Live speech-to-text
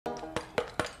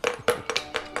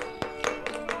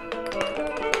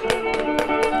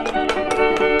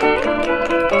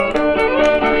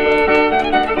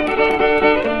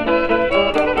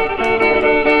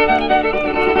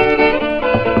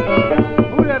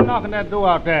knocking that door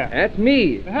out there? That's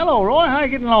me. Hello, Roy. How you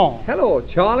getting along? Hello,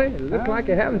 Charlie. It looks like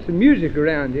you're having some music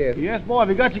around here. Yes, boy. Have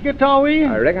you got your guitar with you?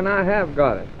 I reckon I have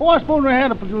got it. Boy, I suppose we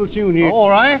had a little tune here. All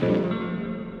right.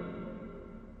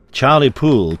 Charlie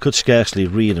Poole could scarcely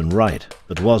read and write,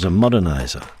 but was a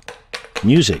modernizer.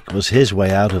 Music was his way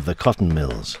out of the cotton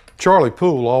mills. Charlie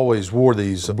Poole always wore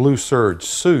these blue serge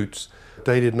suits.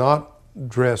 They did not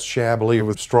dress shabbily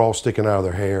with straw sticking out of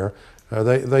their hair.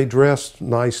 They dressed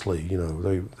nicely, you know.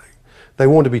 They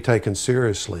wanted to be taken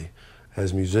seriously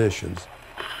as musicians.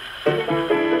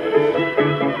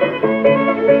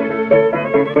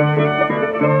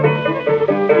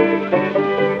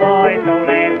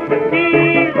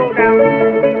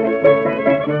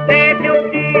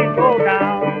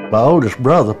 My oldest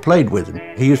brother played with him.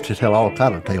 He used to tell all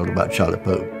kinds of tales about Charlie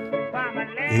Poole.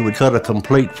 He would cut a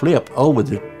complete flip over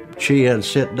the chair and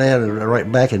sit down and right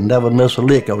back and never miss a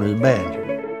lick on his banjo.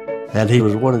 And he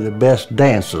was one of the best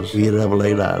dancers he had ever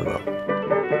laid eyes on.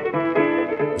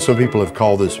 Some people have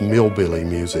called this millbilly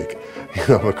music, you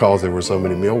know, because there were so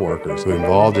many mill workers who were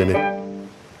involved in it.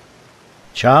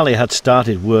 Charlie had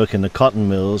started work in the cotton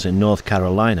mills in North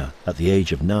Carolina at the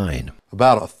age of 9.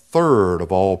 About a third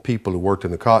of all people who worked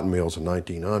in the cotton mills in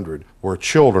 1900 were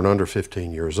children under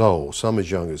 15 years old, some as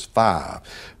young as 5.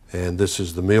 And this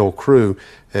is the mill crew.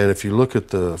 And if you look at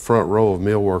the front row of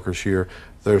mill workers here,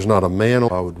 there's not a man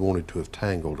I would wanted to have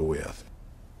tangled with.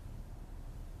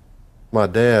 My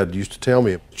dad used to tell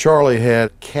me Charlie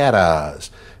had cat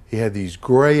eyes. He had these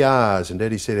gray eyes, and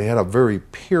Daddy said he had a very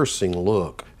piercing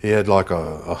look. He had like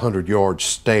a 100-yard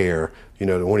stare. You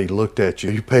know, when he looked at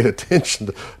you, you paid attention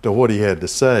to what he had to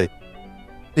say.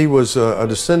 He was a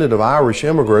descendant of Irish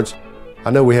immigrants.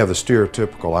 I know we have the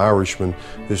stereotypical Irishman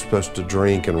who's supposed to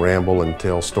drink and ramble and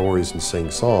tell stories and sing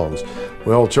songs.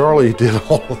 Well, Charlie did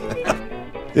all of that.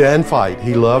 Yeah, and fight.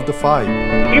 He loved to fight.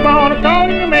 Keep on a song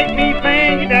to make me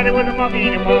sing. Your daddy was a monkey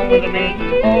and your mom was a me.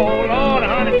 Oh, Lord,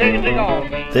 honey, take a thing off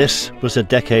me. This was a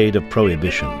decade of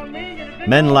prohibition.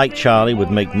 Men like Charlie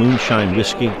would make moonshine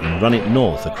whiskey and run it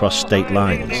north across state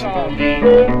lines.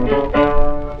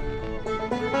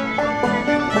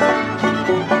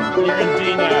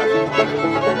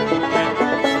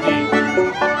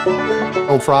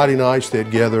 On Friday nights, they'd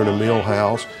gather in a mill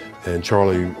house, and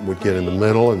Charlie would get in the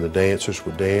middle, and the dancers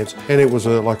would dance. And it was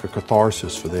like a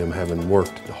catharsis for them, having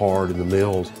worked hard in the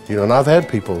mills. You know, and I've had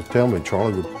people tell me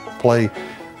Charlie would play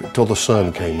till the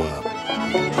sun came up.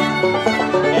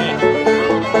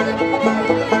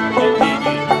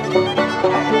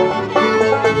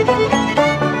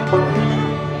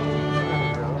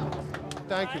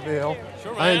 Thank you, Bill.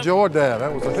 Sure, I enjoyed that.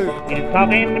 That was a hoot. You ain't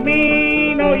talking to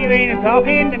me, no, you ain't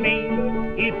talking to me.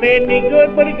 He fed me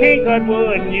good, but he can't cut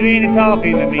wood, and you ain't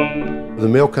talking to me. The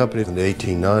mill companies in the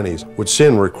 1890s would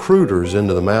send recruiters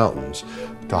into the mountains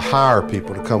to hire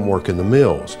people to come work in the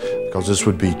mills, because this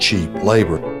would be cheap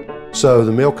labor. So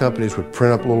the mill companies would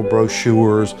print up little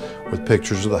brochures with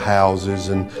pictures of the houses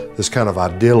and this kind of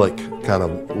idyllic kind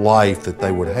of life that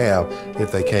they would have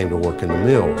if they came to work in the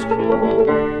mills.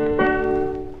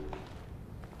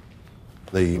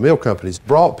 The mill companies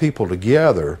brought people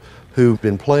together who've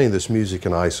been playing this music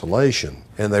in isolation,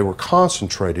 and they were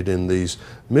concentrated in these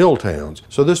mill towns.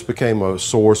 So this became a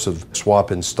source of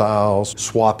swapping styles,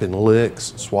 swapping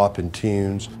licks, swapping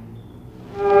tunes.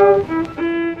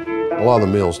 A lot of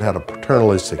the mills had a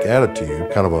paternalistic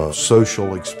attitude, kind of a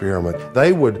social experiment.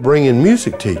 They would bring in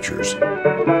music teachers.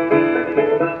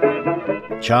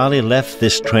 Charlie left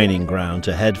this training ground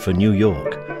to head for New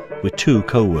York with 2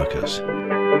 co-workers.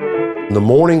 In the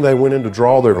morning they went in to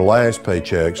draw their last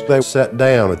paychecks. They sat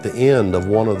down at the end of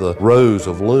one of the rows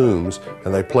of looms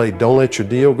and they played Don't Let Your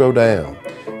Deal Go Down.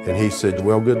 And he said,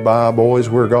 well, goodbye, boys,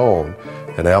 we're gone.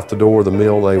 And out the door of the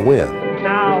mill they went.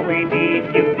 Now we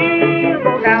need your deal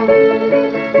go down.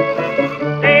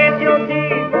 Let your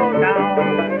deal go down.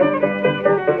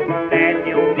 Let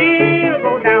your deal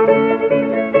go down.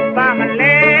 By my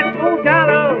last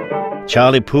 $4.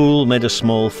 Charlie Poole made a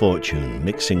small fortune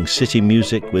mixing city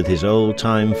music with his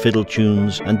old-time fiddle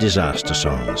tunes and disaster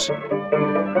songs.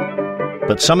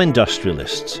 But some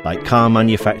industrialists, like car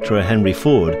manufacturer Henry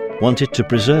Ford, wanted to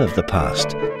preserve the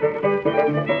past,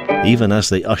 even as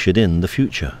they ushered in the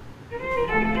future.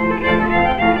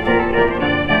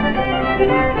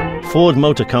 Ford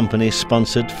Motor Company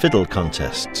sponsored fiddle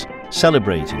contests,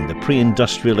 celebrating the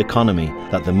pre-industrial economy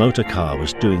that the motor car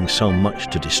was doing so much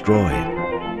to destroy.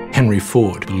 Henry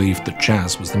Ford believed that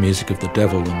jazz was the music of the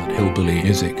devil and that hillbilly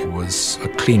music was a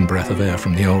clean breath of air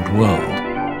from the old world.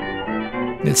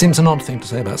 It seems an odd thing to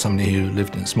say about somebody who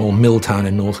lived in a small mill town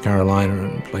in North Carolina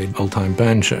and played old-time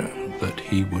banjo. that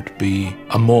he would be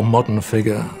a more modern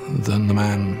figure than the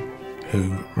man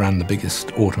who ran the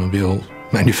biggest automobile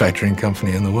manufacturing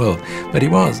company in the world. But he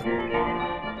was.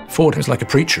 Ford was like a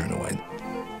preacher in a way.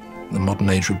 The modern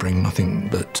age would bring nothing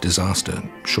but disaster.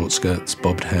 Short skirts,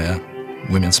 bobbed hair,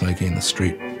 women smoking in the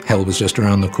street. Hell was just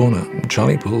around the corner.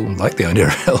 Charlie Poole liked the idea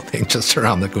of hell being just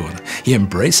around the corner. He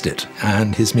embraced it,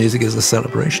 and his music is a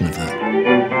celebration of that.